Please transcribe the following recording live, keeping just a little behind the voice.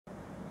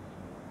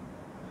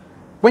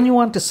When you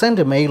want to send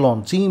a mail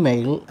on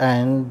Gmail,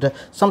 and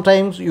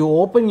sometimes you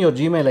open your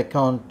Gmail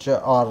account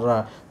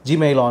or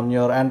Gmail on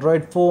your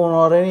Android phone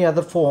or any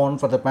other phone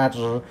for that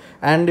matter,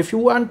 and if you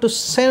want to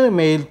send a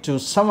mail to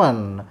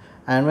someone,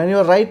 and when you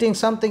are writing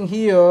something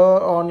here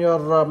on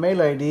your mail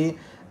ID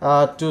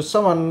to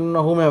someone,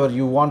 whomever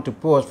you want to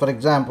post, for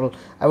example,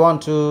 I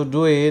want to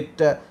do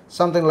it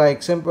something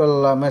like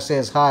simple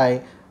message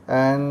hi,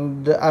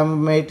 and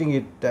I'm making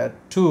it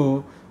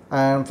to,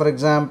 and for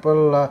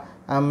example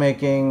I'm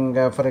making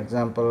for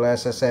example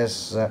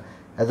sss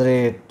at the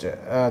rate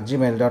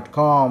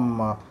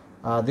gmail.com.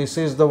 This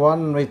is the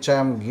one which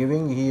I'm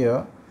giving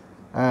here,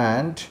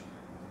 and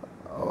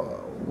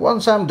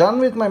once I'm done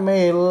with my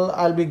mail,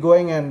 I'll be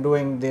going and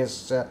doing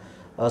this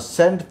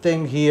send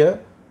thing here.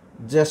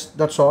 Just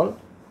that's all.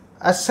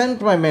 I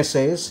sent my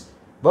message,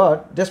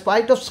 but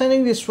despite of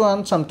sending this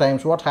one,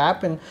 sometimes what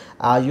happened,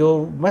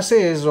 your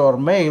message or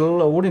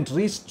mail wouldn't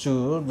reach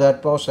to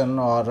that person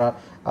or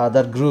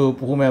that group,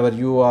 whomever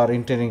you are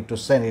intending to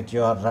send it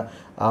your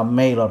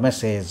mail or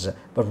message.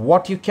 But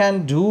what you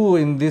can do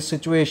in this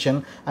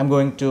situation, I'm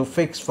going to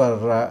fix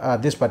for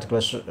this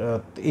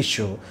particular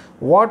issue.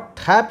 What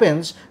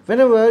happens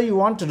whenever you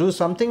want to do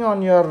something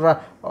on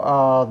your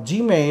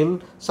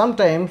Gmail,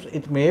 sometimes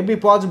it may be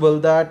possible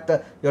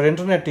that your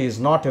internet is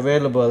not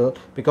available,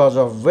 because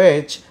of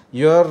which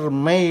your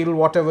mail,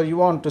 whatever you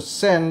want to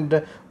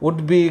send,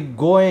 would be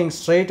going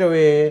straight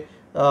away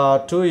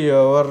to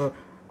your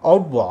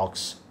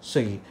outbox.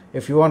 See,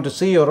 if you want to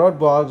see your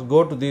outbox,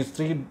 go to these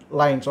three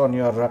lines on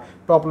your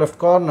top left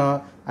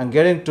corner and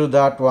get into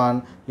that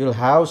one. You'll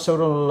have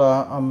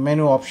several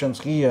menu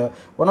options here.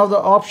 One of the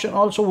option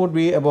also would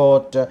be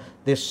about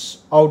this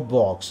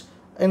outbox.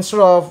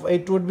 Instead of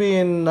it would be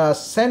in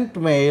sent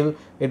mail,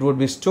 it would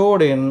be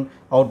stored in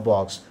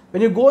outbox.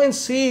 When you go and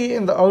see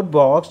in the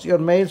outbox, your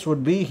mails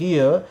would be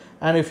here,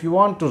 and if you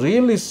want to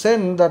really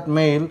send that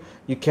mail,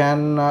 you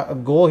can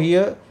go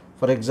here.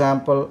 For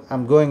example,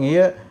 I'm going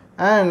here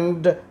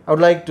and I would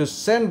like to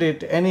send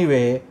it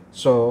anyway,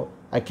 so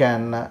I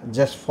can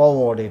just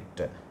forward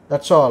it.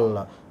 That's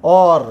all.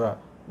 Or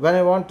when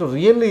I want to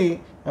really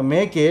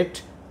make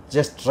it,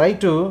 just try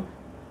to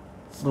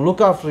look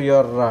after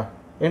your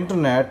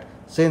internet,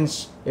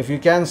 since if you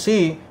can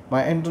see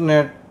my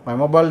internet, my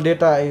mobile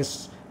data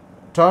is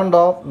turned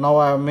off. Now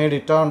I have made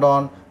it turned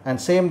on,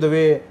 and same the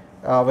way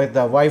with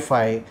the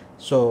Wi-Fi.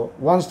 So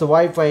once the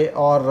Wi-Fi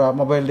or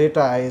mobile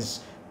data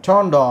is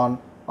turned on,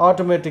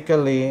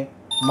 automatically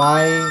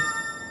my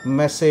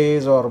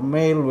message or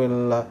mail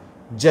will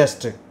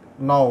just,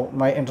 now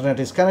my internet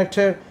is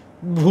connected,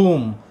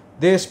 boom,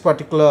 this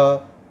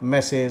particular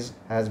message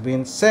has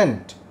been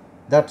sent.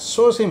 That's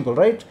so simple,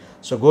 right?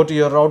 So go to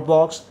your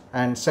outbox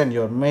and send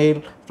your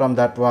mail. From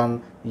that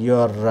one,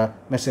 your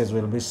message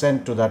will be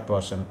sent to that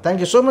person. Thank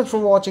you so much for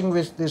watching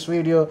this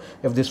video.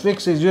 If this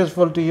fix is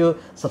useful to you,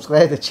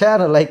 subscribe the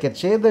channel, like and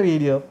share the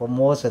video for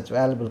more such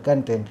valuable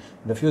content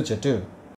in the future too.